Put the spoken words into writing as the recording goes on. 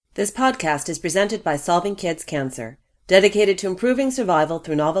This podcast is presented by Solving Kids Cancer, dedicated to improving survival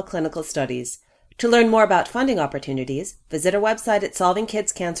through novel clinical studies. To learn more about funding opportunities, visit our website at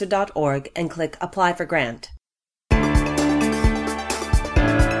solvingkidscancer.org and click Apply for Grant.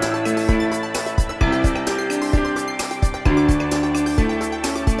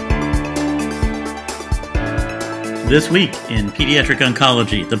 This week in Pediatric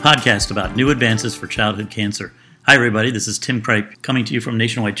Oncology, the podcast about new advances for childhood cancer. Hi, everybody. This is Tim Kripe coming to you from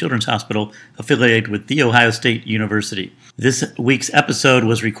Nationwide Children's Hospital, affiliated with The Ohio State University. This week's episode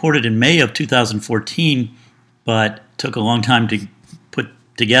was recorded in May of 2014, but took a long time to put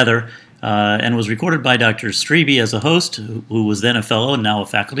together, and was recorded by Dr. Strebe as a host, who was then a fellow and now a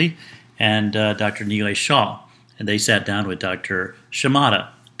faculty, and Dr. Nilay Shah. And they sat down with Dr. Shimada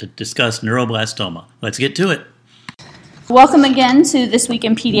to discuss neuroblastoma. Let's get to it. Welcome again to This Week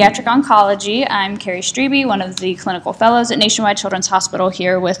in Pediatric Oncology. I'm Carrie Strebe, one of the clinical fellows at Nationwide Children's Hospital,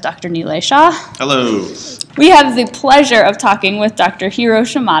 here with Dr. Nilay Shah. Hello. We have the pleasure of talking with Dr. Hiro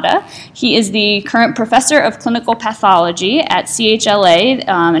Shimada. He is the current professor of clinical pathology at CHLA,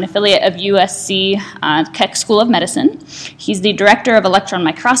 an affiliate of USC Keck School of Medicine. He's the director of electron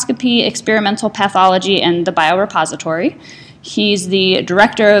microscopy, experimental pathology, and the biorepository. He's the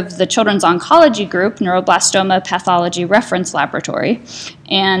director of the Children's Oncology Group, Neuroblastoma Pathology Reference Laboratory.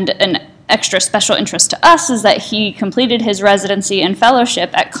 And an extra special interest to us is that he completed his residency and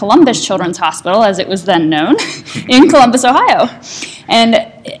fellowship at Columbus Children's Hospital, as it was then known, in Columbus, Ohio. And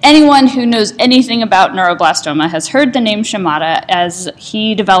anyone who knows anything about neuroblastoma has heard the name Shimada, as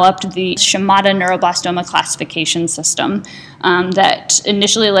he developed the Shimada neuroblastoma classification system that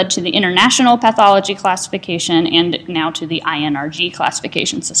initially led to the International Pathology Classification and now to the INRG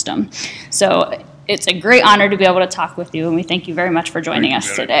classification system. So it's a great honor to be able to talk with you, and we thank you very much for joining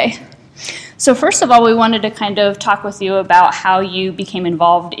us today. So first of all, we wanted to kind of talk with you about how you became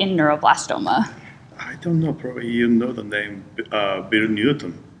involved in neuroblastoma. I don't know, probably you know the name Bill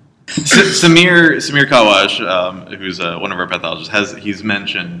Newton. Samir Kawash, who's one of our pathologists, he's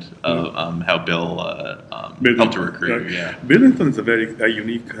mentioned how Bill helped to recruit. Right. Yeah, Bill Newton is a very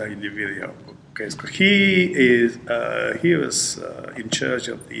unique individual. Okay, so he was in charge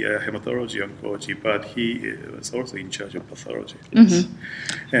of the hematology oncology, but he was also in charge of pathology.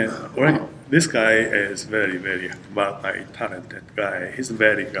 Mm-hmm. And this guy is very, very talented guy. He's a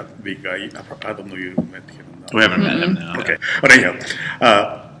very big guy. I don't know if you met him now. We haven't met him now. Okay, but anyhow,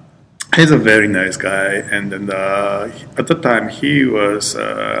 he's a very nice guy. And then at the time, he was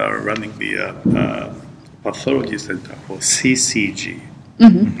running the pathology center for CCG.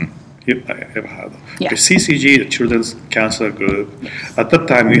 Mm-hmm. I ever heard of. Yeah. The CCG, the Children's Cancer Group. At that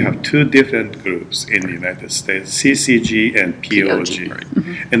time, we have two different groups in the United States: CCG and POG, right.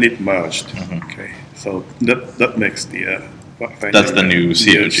 Mm-hmm. And it merged. Mm-hmm. Okay, so that makes the. That's the new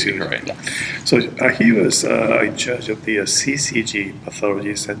COG, right? Yeah. So he was in charge of the CCG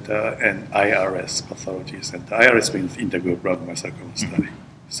Pathology Center and IRS Pathology Center. IRS means Integral Randomized Sarcoma Study.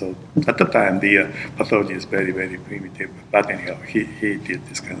 So at the time, the pathology is very, very primitive. But anyhow, he did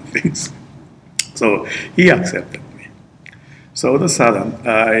these kind of things. So he accepted me. So all of a sudden,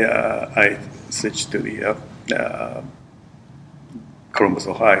 I switched to the Columbus,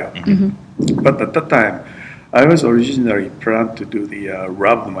 Ohio. Mm-hmm. But at that time, I was originally planned to do the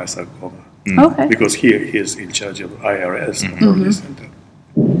rhabdomyosarcoma. Okay. Because he is in charge of IRS Pathology Center.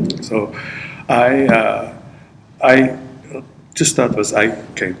 So I just thought was I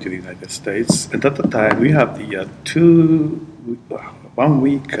came to the United States, and at the time we have the 1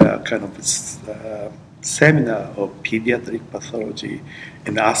 week kind of seminar of pediatric pathology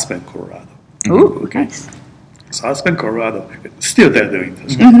in Aspen, Colorado. Ooh, okay. Nice. So Aspen, Colorado, still they're doing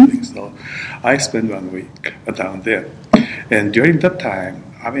this kind of thing. So I spent 1 week down there, and during that time,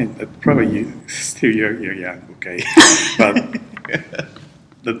 I mean, probably you're young, okay, but.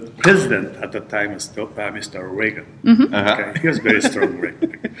 The president at the time was Mr. Reagan. Mm-hmm. Okay, he was very strong,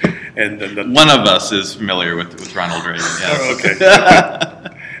 Reagan. And then one of us is familiar with Ronald Reagan. Yes. Okay.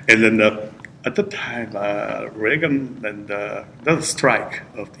 And then at the time, Reagan and the strike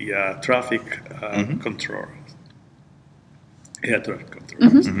of the traffic controllers, air traffic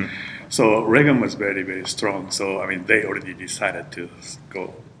controllers. Mm-hmm. So Reagan was very, very strong. So I mean, they already decided to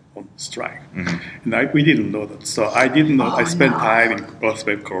go on strike. Mm-hmm. And we didn't know that. So I didn't know. I spent time in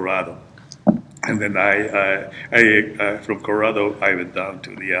Aspen, Colorado. And then I from Colorado, I went down to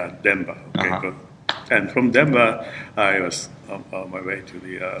the Denver. Okay, and from Denver, I was on my way to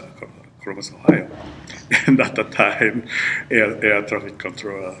the Columbus, Ohio. And at the time, air traffic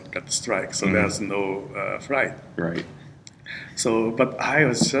controller got strike, so there's no flight. Right. So, but I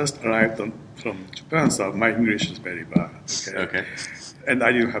was just arrived from Japan, so my English is very bad. Okay. and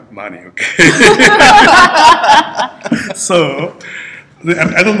I didn't have money, okay? So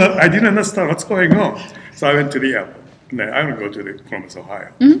I don't know, I didn't understand what's going on. So I went to the airport. I'm going to go to the Columbus,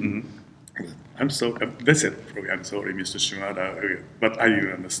 Ohio. Mm-hmm. They said, I'm sorry, Mr. Shimada, but I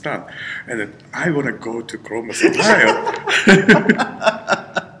didn't understand. And then I want to go to Columbus, Ohio.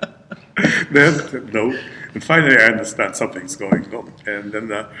 Then, no. And finally, I understand something's going on. And then,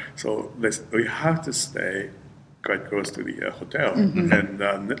 so they said, we have to stay quite close to the hotel. Mm-hmm. And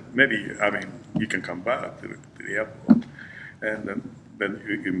maybe, you can come back to the airport. And then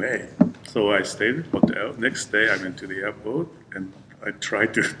you may. So I stayed at the hotel. Next day, I went to the airport, and I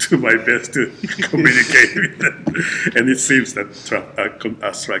tried to do my best to communicate with them. And it seems that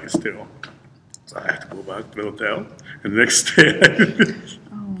strike is still on. So I have to go back to the hotel. And the next day,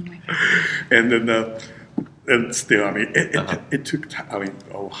 and then, and still, it took time.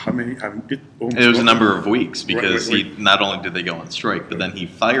 How many? It was a number of weeks because not only did they go on strike, but then he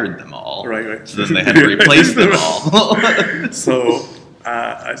fired them all. Right. So then they had to replace them all. So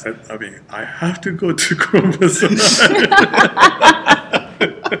I said, I have to go to Columbus. And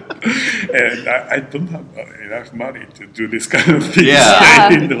I don't have enough money to do this kind of thing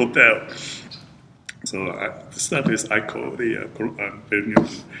in the hotel. So to start with, I called the Bill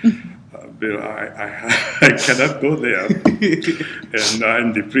Newton. Bill, I cannot go there, and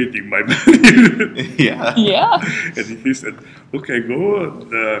I'm depleting my money. Yeah. And he said, okay, go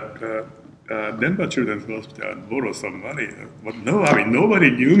Denver Children's Hospital and borrow some money. But no,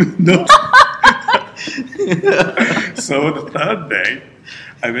 nobody knew. No. So the third day,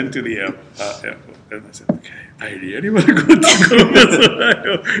 I went to the airport, and I said, okay, I really want to go to Columbus,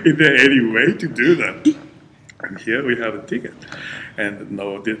 Ohio. Is there any way to do that? And here we have a ticket. And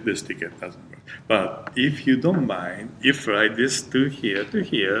no, this ticket doesn't work. But if you don't mind, you fly this to here,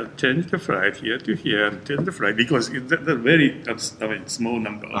 change the flight here to here, and change the flight, because it's a very small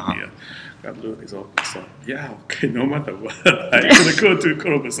number of here. So, okay, no matter what, I'm going to go to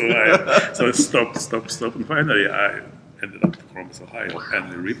Columbus, Ohio. So stop. And finally, I ended up in Columbus, Ohio,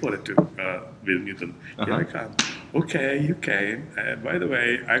 and reported to Bill Newton. Here I come. Okay, you came. And by the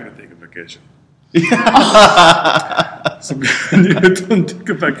way, I'm going to take a vacation. So when you don't take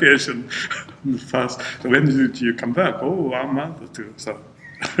a vacation fast, when did you come back? 1 month or two. So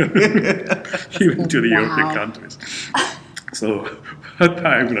he went to the European countries. So what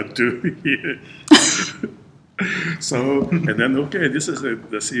I'm going to do here? So, and then, okay, this is the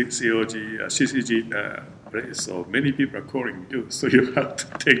CCG place, so many people are calling you, so you have to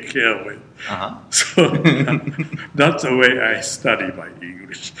take care of it. So that's the way I study my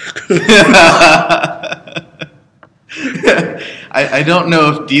English. I don't know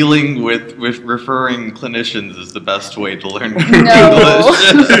if dealing with referring clinicians is the best way to learn English.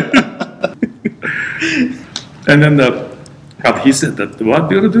 And then he said that, what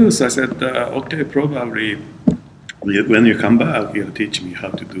do you do? So I said, okay, probably when you come back, you'll teach me how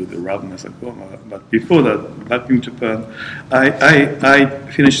to do the rub mesocoma. But before that, back in Japan, I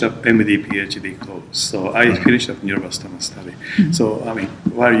finished up MD, PhD course. So I finished up neuroblastoma study. Mm-hmm. So,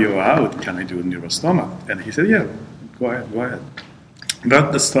 while you're out, can I do neuroblastoma? And he said, yeah, go ahead.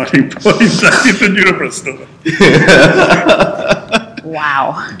 That's the starting point. I did the neuroblastoma.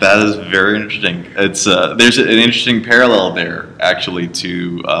 Wow. That is very interesting. It's there's an interesting parallel there, actually,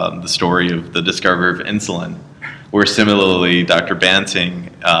 to the story of the discovery of insulin, where similarly Dr. Banting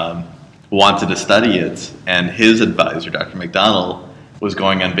wanted to study it, and his advisor, Dr. McDonald, was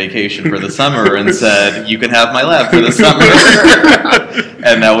going on vacation for the summer and said, you can have my lab for the summer.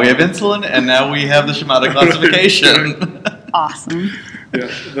 And now we have insulin, and now we have the Shimada classification. Awesome.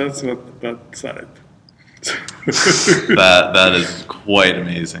 Yeah, that's what that side. That is quite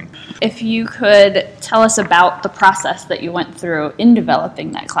amazing. If you could tell us about the process that you went through in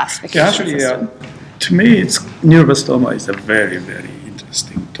developing that classification system. To me, neuroblastoma is a very, very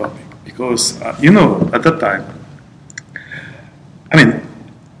interesting topic because, at that time,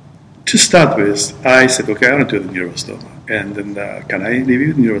 to start with, I said, okay, I want to do the neuroblastoma. And then, can I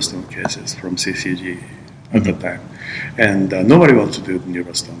review the neuroblastoma cases from CCG at that time? And nobody wants to do the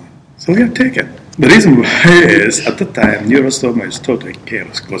neuroblastoma. So we have taken. The reason why is, at the time, neuroblastoma is totally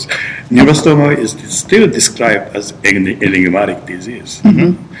chaos because neuroblastoma is still described as an enigmatic disease.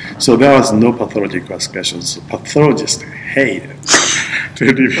 Mm-hmm. So there was no pathology classification. So pathologists hate it to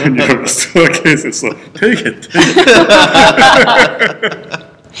review neuroblastoma cases. So take it.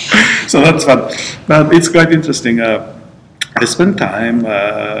 So that's fun. But it's quite interesting. I spent time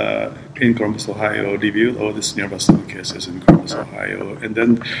in Columbus, Ohio, reviewed all these neuroblastoma cases in Columbus, Ohio. And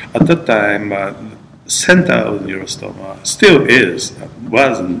then at that time, center of neuroblastoma still is the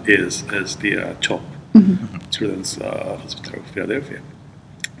CHOP, Children's Hospital of Philadelphia.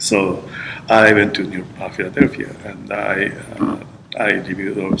 So I went to Philadelphia, and I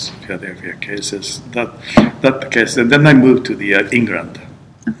reviewed those Philadelphia cases. That case, and then I moved to the England,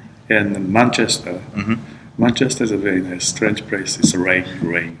 and Manchester. Manchester is a very nice, strange place. It's rain.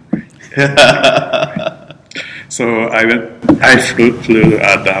 So I flew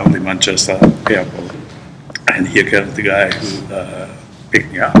down the Manchester airport, and here comes the guy who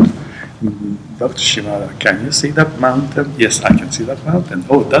picked me up. Dr. Shimada, can you see that mountain? Yes, I can see that mountain.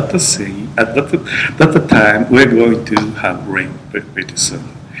 Oh, that's the thing. At the time, we're going to have rain pretty soon.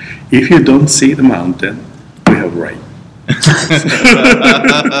 If you don't see the mountain, we have rain.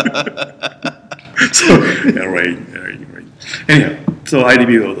 So, rain. Anyhow, so I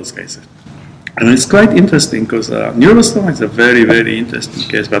review all those cases. And it's quite interesting because neuroblastoma is a very, very interesting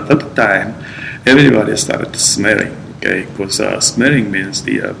case. But at the time, everybody started smelling, okay? Because smelling means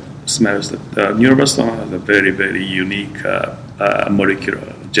the smells that neuroblastoma has a very, very unique molecular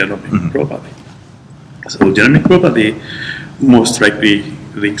genomic property. So genomic property most likely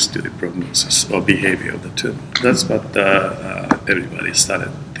links to the prognosis or behavior of the tumor. That's what everybody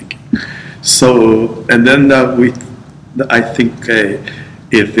started thinking. So, and then I think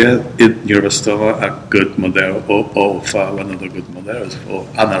if neuroblastoma a good model or one of the good models for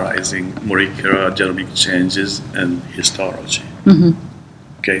analyzing molecular genomic changes and histology.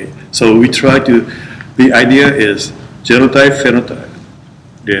 Okay, so we try to, the idea is genotype-phenotype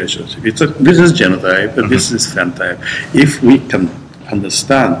relationship. This is genotype, but this is phenotype. If we can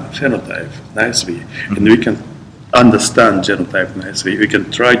understand phenotype nicely, and we can understand genotype nicely, we can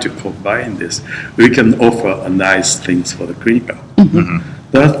try to combine this. We can offer nice things for the clinical.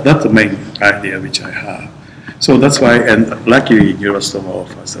 That's the main idea which I have. So that's why, and luckily neuroblastoma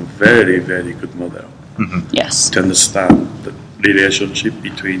offers a very, very good model to understand the relationship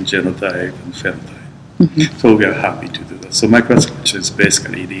between genotype and phenotype. So we are happy to do that. So my classification is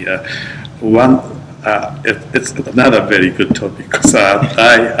basically the one. It's another very good topic because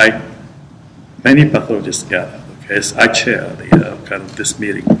many pathologists gather. Okay, so I chair the kind of this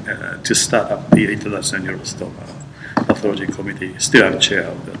meeting to start up the International Neuroblastoma Pathology Committee. Still, I'm chair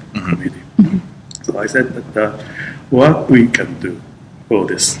of the committee. So I said that what we can do for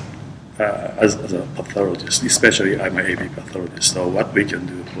this. As a pathologist, especially I'm an AV pathologist, so what we can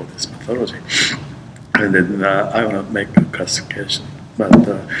do for this pathology. And then I want to make a classification. But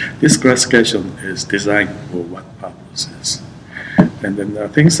this classification is designed for what purposes. And then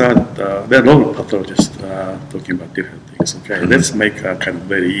things are, there are a lot of pathologists talking about different things. Okay, let's make a kind of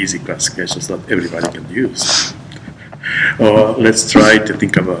very easy classification so that everybody can use. Or let's try to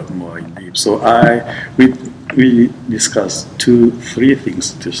think about more in deep. So we discussed 2-3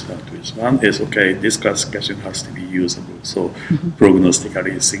 things to start with. One is, okay, this classification has to be usable, so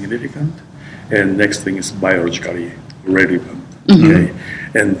prognostically significant. And next thing is biologically relevant. Okay,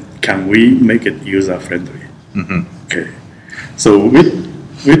 and can we make it user-friendly? Okay, so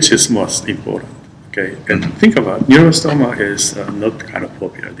which is most important? Okay, and think about neuroblastoma is not kind of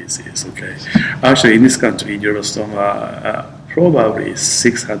popular disease. Okay, actually in this country, neuroblastoma probably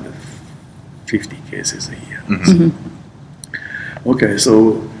 650 cases a year. Okay,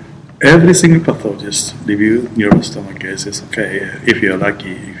 so every single pathologist review neuroblastoma cases. Okay, if you're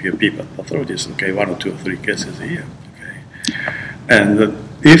lucky, if you're a pathologist, okay, 1 or 2 or 3 cases a year. Okay, and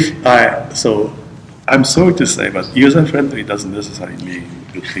so I'm sorry to say, but user-friendly doesn't necessarily mean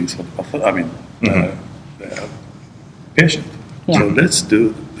good things for the patient. So let's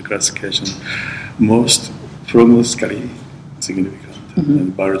do the classification most prognostically significant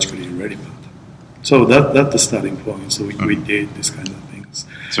and biologically relevant. So that's the starting point. So we did this kind of things.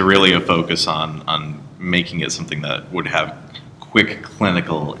 So really a focus on making it something that would have quick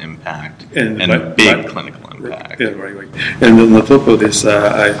clinical impact and big clinical impact. Yeah, right. And on the top of this,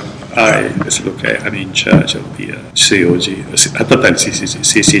 I said, okay, I'm in charge of the COG, at the time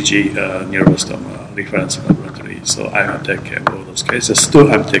CCG, neuroblastoma reference laboratory. So I will take care of all those cases. Still,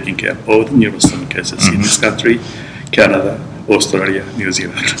 I'm taking care of all the neuroblastoma cases in this country, Canada, Australia, New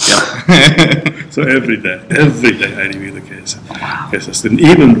Zealand. So every day I review the cases. And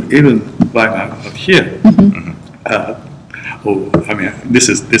even while I'm out here, this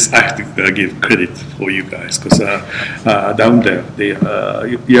I have to give credit for you guys because down there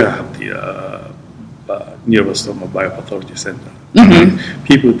you have the neuroblastoma biopathology center.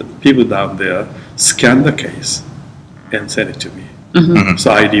 People down there scan the case and send it to me.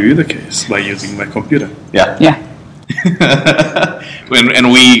 So I review the case by using my computer.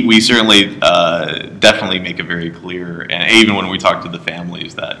 And we certainly definitely make it very clear, and even when we talk to the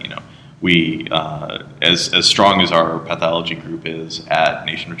families, that we as strong as our pathology group is at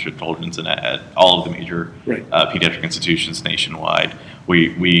Nationwide Children's and at all of the major pediatric institutions nationwide,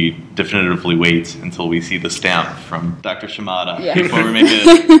 we definitively wait until we see the stamp from Dr. Shimada before we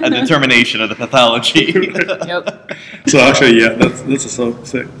make a determination of the pathology. Yep. So actually, that's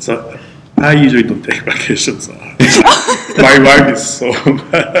so. I usually don't take vacations. My wife is so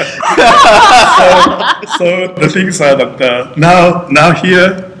the things are that now here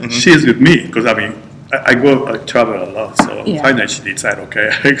she's with me because I travel a lot. So finally she decides, okay,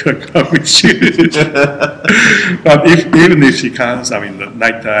 I can come with you. But even if she comes, the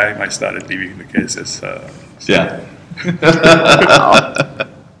nighttime I started leaving the cases.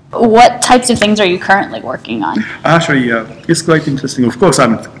 What types of things are you currently working on? Actually, it's quite interesting. Of course,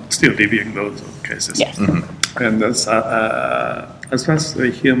 I'm still reviewing those cases. Yes. And that's, as far as the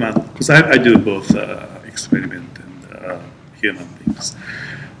human, because I do both experiment and human things.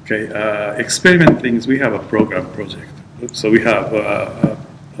 Okay, experiment things, we have a project. So we have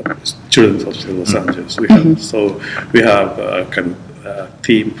Children's Hospital Los Angeles. We have a kind of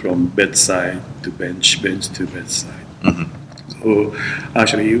team from bedside to bench to bedside. So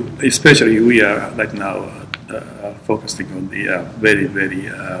actually, especially we are right now focusing on the very, very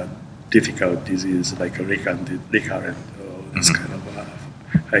difficult disease like recurrent or this kind of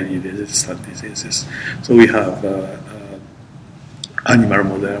highly resistant diseases. So we have animal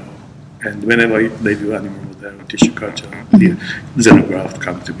model, and whenever they do animal model tissue culture, the xenograft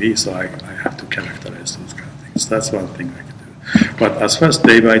come to me, so I have to characterize those kind of things. That's one thing I can do. But as far as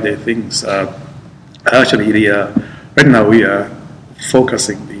day-by-day things, actually right now we are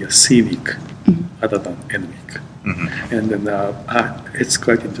focusing the C-week other than N-week. And then it's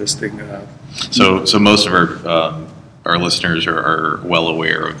quite interesting. So most of our listeners are well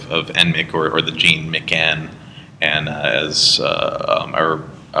aware of NMIC or the gene MICAN, and as our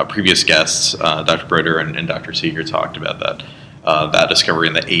previous guests, Dr. Broder and Dr. Seeger talked about that discovery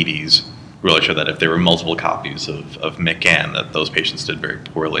in the 80s really showed that if there were multiple copies of MICAN, that those patients did very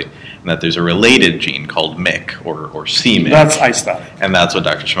poorly, and that there's a related gene called MIC or C-MIC. That's I started. And that's what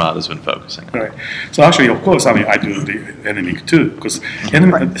Dr. Shimada has been focusing on. Right. So actually, of course, I do the NMIC too, because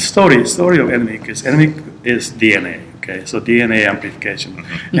the story of NMIC is DNA. Okay, so DNA amplification,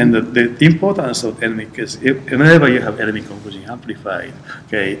 and the importance of NMIC is whenever you have NMIC oncogene amplified,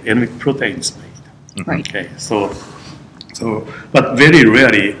 okay, NMIC protein is made. Right. Okay, so, but very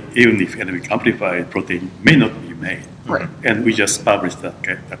rarely, even if NMIC amplified, protein may not be made. Right. And we just published that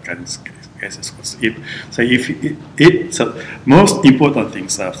kind of cases. So most important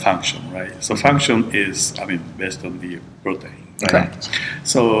things are function, right? So function is, based on the protein. Right? Correct.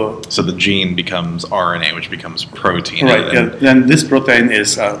 So the gene becomes RNA, which becomes protein. Right. And this protein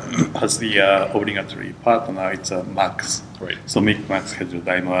has the obligatory partner. It's a MAX. Right. So MAX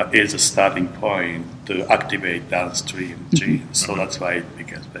heterodimer is a starting point to activate downstream genes. So that's why it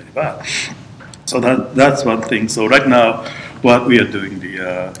becomes very bad. So that's one thing. So right now, what we are doing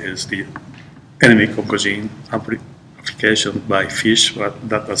is the NMIC oncogene amplification by FISH.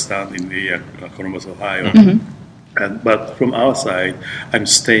 That was done in the Columbus, Ohio. But from our side, I'm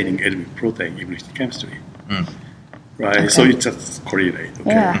staining NMIC protein immunohistochemistry. Right, okay. So it just correlate.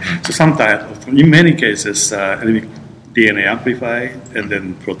 Okay, yeah. So sometimes, in many cases, NMIC DNA amplified and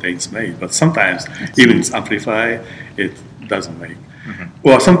then proteins made. But sometimes, even it's amplified, it doesn't make.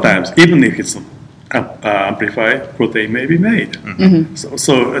 Or sometimes, even if it's amplified, protein may be made.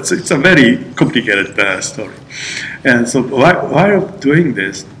 So it's a very complicated story. And so while doing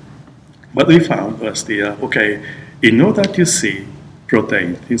this, what we found was in order to see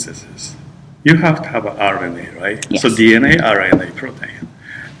protein synthesis, you have to have an RNA, right? Yes. So DNA, RNA, protein.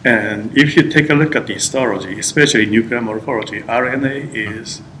 And if you take a look at the histology, especially nuclear morphology, RNA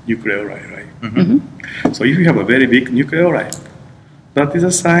is nucleolide, right? So if you have a very big nucleolide, that is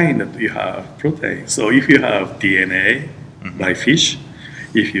a sign that you have protein. So if you have DNA by FISH,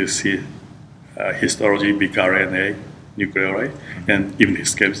 if you see histology, big RNA, nucleolide, and even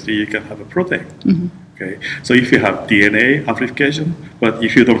histochemistry, you can have a protein. Okay. So if you have DNA amplification, but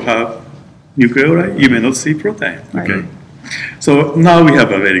if you don't have nucleolide, you may not see protein. Okay. So now we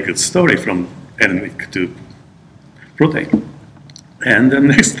have a very good story from NMIC to protein. And the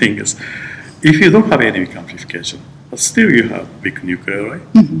next thing is, if you don't have NMIC amplification, but still you have big nucleolide,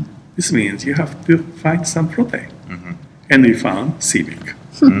 this means you have to find some protein. And we found C-MYC.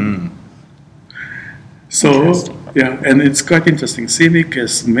 So, yeah, and it's quite interesting. C-MYC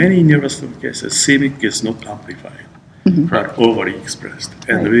is, many neuroblastoma cases, C-MYC is not amplified, but overly expressed.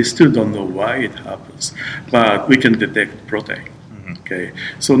 And we still don't know why it happens, but we can detect protein. Okay,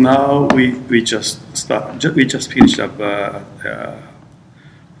 so now we just finished up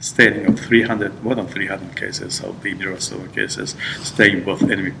staining of more than 300 cases of the neuroblastoma cases, staining both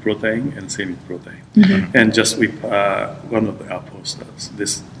endemic protein and semic protein. Mm-hmm. And just with one of our posters,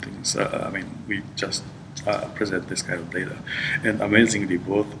 these things, we just present this kind of data. And amazingly,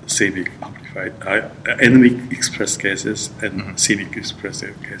 both semic amplified, endemic expressed cases and semic expressed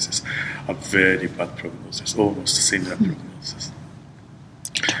cases are very bad prognosis, almost similar prognosis.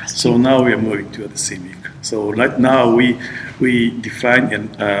 So now we are moving to the semic. So right now we define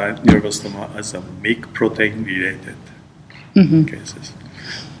neuroblastoma as a MYC protein related cases.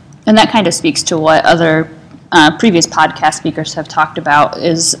 And that kind of speaks to what other previous podcast speakers have talked about,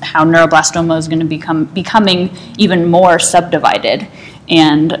 is how neuroblastoma is going to becoming even more subdivided,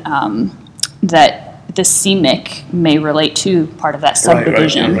 and that the CMYC may relate to part of that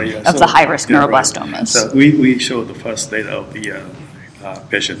subdivision of the high-risk neuroblastomas. Right. So we showed the first data of the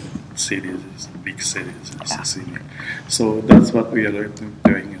patient series, big series, CMYC. So that's what we are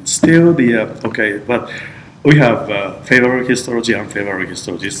doing. And still but we have favorable histology and unfavorable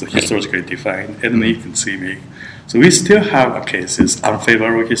histology. It's histologically defined, endemic and CMYC. So we still have cases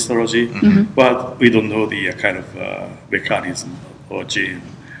unfavorable histology, but we don't know the kind of mechanism or gene.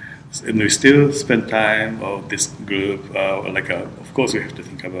 And we still spend time on this group. Of course, we have to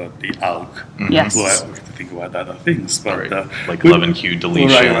think about the ALK. Yes. We have to think about other things, but like 11q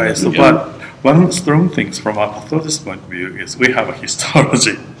deletion. Right. So, but one of the strong things from our pathologist point of view is we have a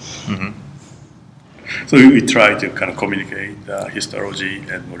histology. So we try to kind of communicate histology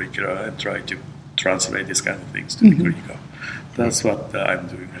and molecular and try to translate these kind of things to the clinical. That's what I'm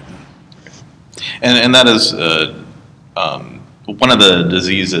doing right now. And that is one of the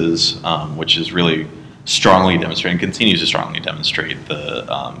diseases which is really strongly demonstrated and continues to strongly demonstrate the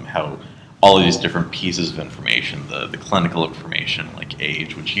how all of these different pieces of information, the clinical information like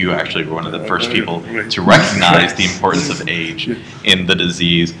age, which you actually were one of the first people to recognize the importance of age in the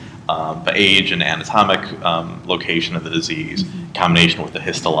disease. The age and anatomic location of the disease, combination with the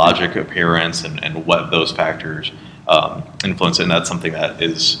histologic appearance and what those factors influence it. And that's something that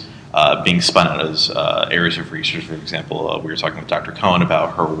is being spun out as areas of research. For example, we were talking with Dr. Cohen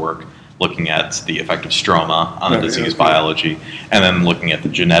about her work looking at the effect of stroma on the disease biology, and then looking at the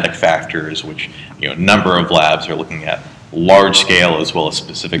genetic factors, which a number of labs are looking at large scale as well as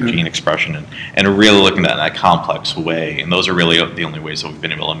specific gene expression, and really looking at it in that complex way. And those are really the only ways that we've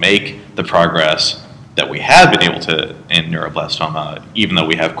been able to make the progress that we have been able to in neuroblastoma, even though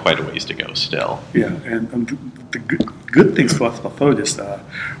we have quite a ways to go still. Yeah, and the good things for us pathologists are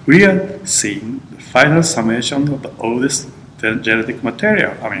we are seeing the final summation of all this genetic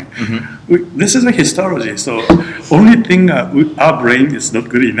material. This is a histology, so only thing our brain is not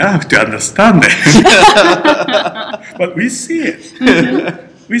good enough to understand it. But we see it.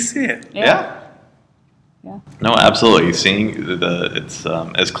 We see it. Yeah. No, absolutely. Seeing it's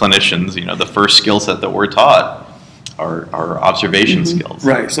as clinicians, the first skill set that we're taught are observation skills.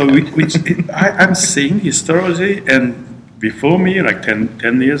 Right. So I'm seeing histology, and before me, like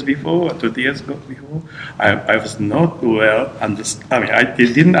 10 years before, or 20 years before, I was not well understand. I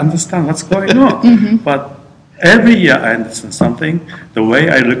didn't understand what's going on. But every year I understand something. The way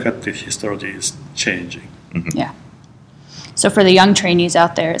I look at the histology is changing. Yeah. So for the young trainees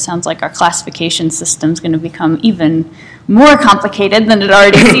out there, it sounds like our classification system is going to become even more complicated than it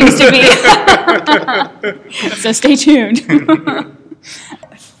already seems to be. So stay tuned.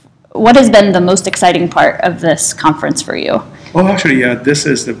 What has been the most exciting part of this conference for you? Oh, actually, this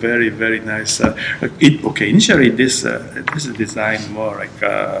is a very, very nice. Initially, this is designed more like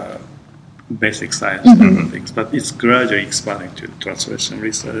basic science kind of things, but it's gradually expanding to translation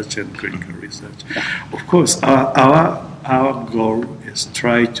research and clinical research. Of course, our goal is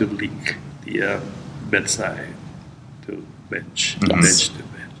try to link the bedside to bench, bench to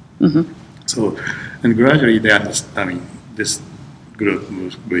bench. So, and gradually they understand. This group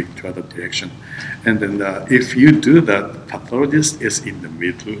moves going to other direction, and then if you do that, pathologist is in the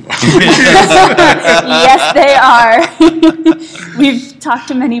middle. Yes, they are. We've talked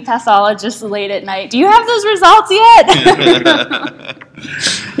to many pathologists late at night. Do you have those results yet?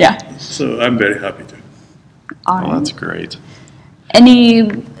 Yeah. So I'm very happy to. Oh, that's great.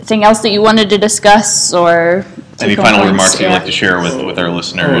 Anything else that you wanted to discuss, or any final remarks you'd like to share with our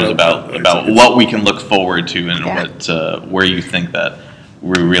listeners about what we can look forward to, and what where you think that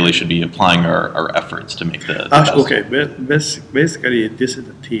we really should be applying our efforts to make the best? Okay, basically this is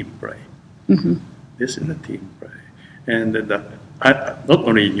a team play. This is a team play, and not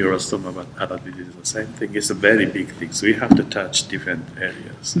only in neuroblastoma but other diseases, the same thing. It's a very big thing. So we have to touch different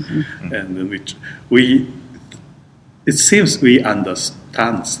areas, and it seems we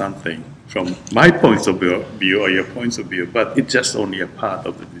understand something from my point of view or your point of view, but it's just only a part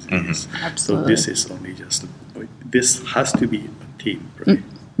of the disease. So this is only just this has to be a team, right?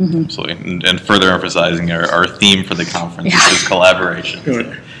 Absolutely, and further emphasizing our theme for the conference is collaboration.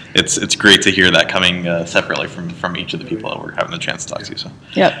 So it's great to hear that coming separately from each of the people that we're having the chance to talk to. So.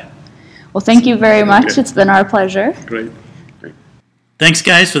 Yep. Well, thank you very much. It's been our pleasure. Great. Thanks,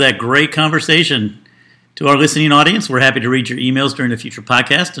 guys, for that great conversation. To our listening audience, we're happy to read your emails during a future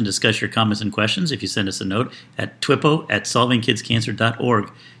podcast and discuss your comments and questions if you send us a note at twippo@solvingkidscancer.org.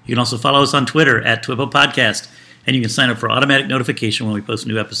 You can also follow us on Twitter at TwippoPodcast, and you can sign up for automatic notification when we post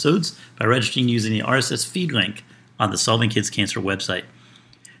new episodes by registering using the RSS feed link on the Solving Kids Cancer website.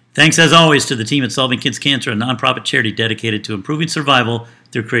 Thanks, as always, to the team at Solving Kids Cancer, a nonprofit charity dedicated to improving survival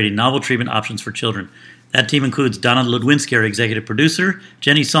through creating novel treatment options for children. That team includes Donna Ludwinski, our executive producer,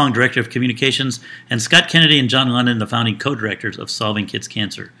 Jenny Song, director of communications, and Scott Kennedy and John London, the founding co-directors of Solving Kids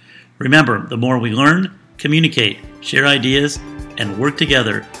Cancer. Remember, the more we learn, communicate, share ideas, and work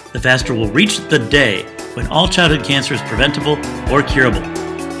together, the faster we'll reach the day when all childhood cancer is preventable or curable.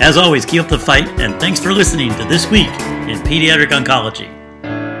 As always, keep up the fight, and thanks for listening to This Week in Pediatric Oncology.